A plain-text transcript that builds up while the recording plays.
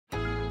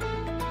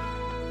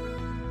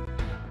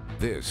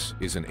This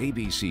is an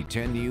ABC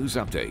 10 News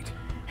update.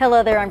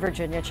 Hello there, I'm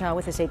Virginia Cha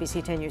with this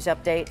ABC 10 News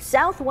update.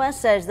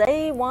 Southwest says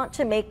they want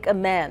to make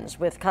amends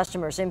with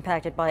customers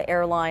impacted by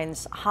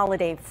airline's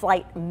holiday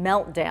flight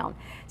meltdown.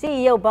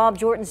 CEO Bob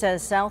Jordan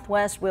says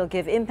Southwest will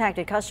give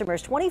impacted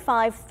customers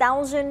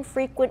 25,000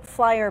 frequent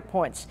flyer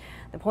points.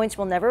 The points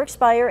will never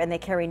expire and they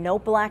carry no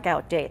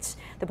blackout dates.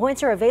 The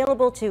points are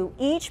available to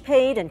each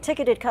paid and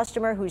ticketed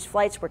customer whose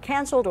flights were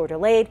canceled or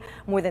delayed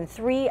more than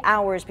 3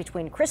 hours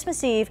between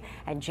Christmas Eve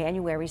and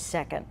January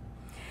 2nd.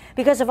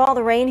 Because of all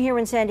the rain here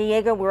in San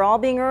Diego, we're all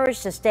being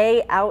urged to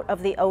stay out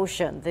of the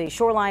ocean. The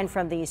shoreline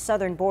from the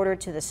southern border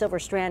to the Silver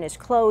Strand is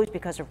closed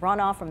because of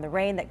runoff from the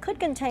rain that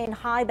could contain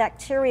high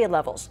bacteria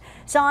levels.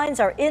 Signs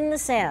are in the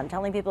sand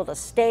telling people to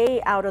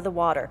stay out of the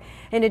water.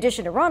 In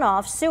addition to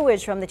runoff,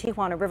 sewage from the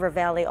Tijuana River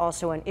Valley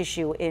also an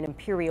issue in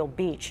Imperial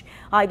Beach.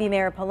 IB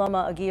Mayor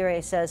Paloma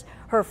Aguirre says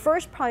her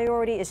first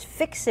priority is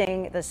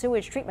fixing the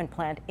sewage treatment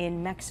plant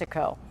in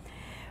Mexico.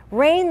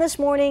 Rain this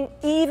morning,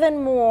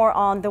 even more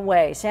on the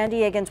way. San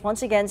Diegans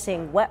once again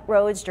seeing wet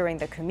roads during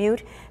the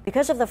commute.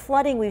 Because of the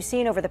flooding we've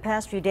seen over the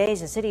past few days,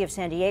 the city of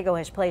San Diego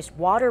has placed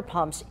water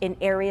pumps in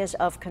areas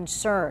of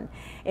concern.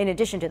 In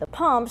addition to the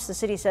pumps, the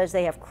city says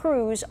they have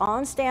crews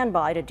on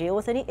standby to deal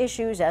with any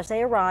issues as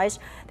they arise.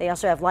 They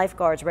also have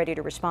lifeguards ready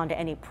to respond to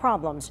any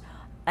problems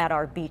at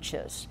our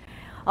beaches.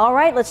 All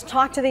right, let's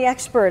talk to the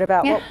expert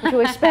about what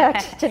to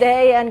expect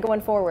today and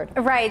going forward.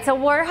 Right, so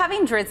we're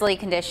having drizzly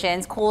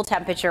conditions, cool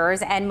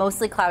temperatures, and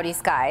mostly cloudy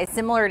skies.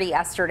 Similar to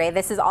yesterday,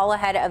 this is all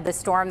ahead of the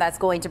storm that's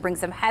going to bring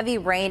some heavy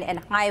rain and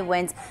high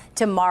winds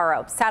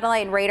tomorrow.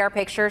 Satellite and radar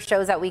pictures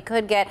shows that we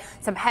could get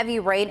some heavy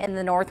rain in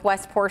the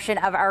northwest portion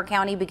of our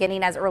county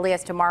beginning as early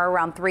as tomorrow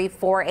around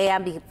 4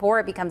 a.m.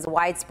 before it becomes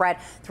widespread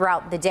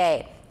throughout the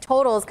day.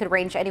 Totals could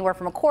range anywhere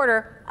from a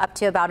quarter up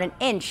to about an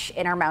inch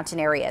in our mountain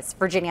areas.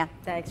 Virginia.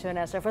 Thanks,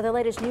 Vanessa. For the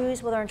latest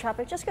news, weather, and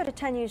traffic, just go to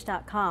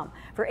 10news.com.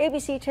 For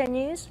ABC 10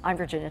 News, I'm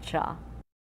Virginia Cha.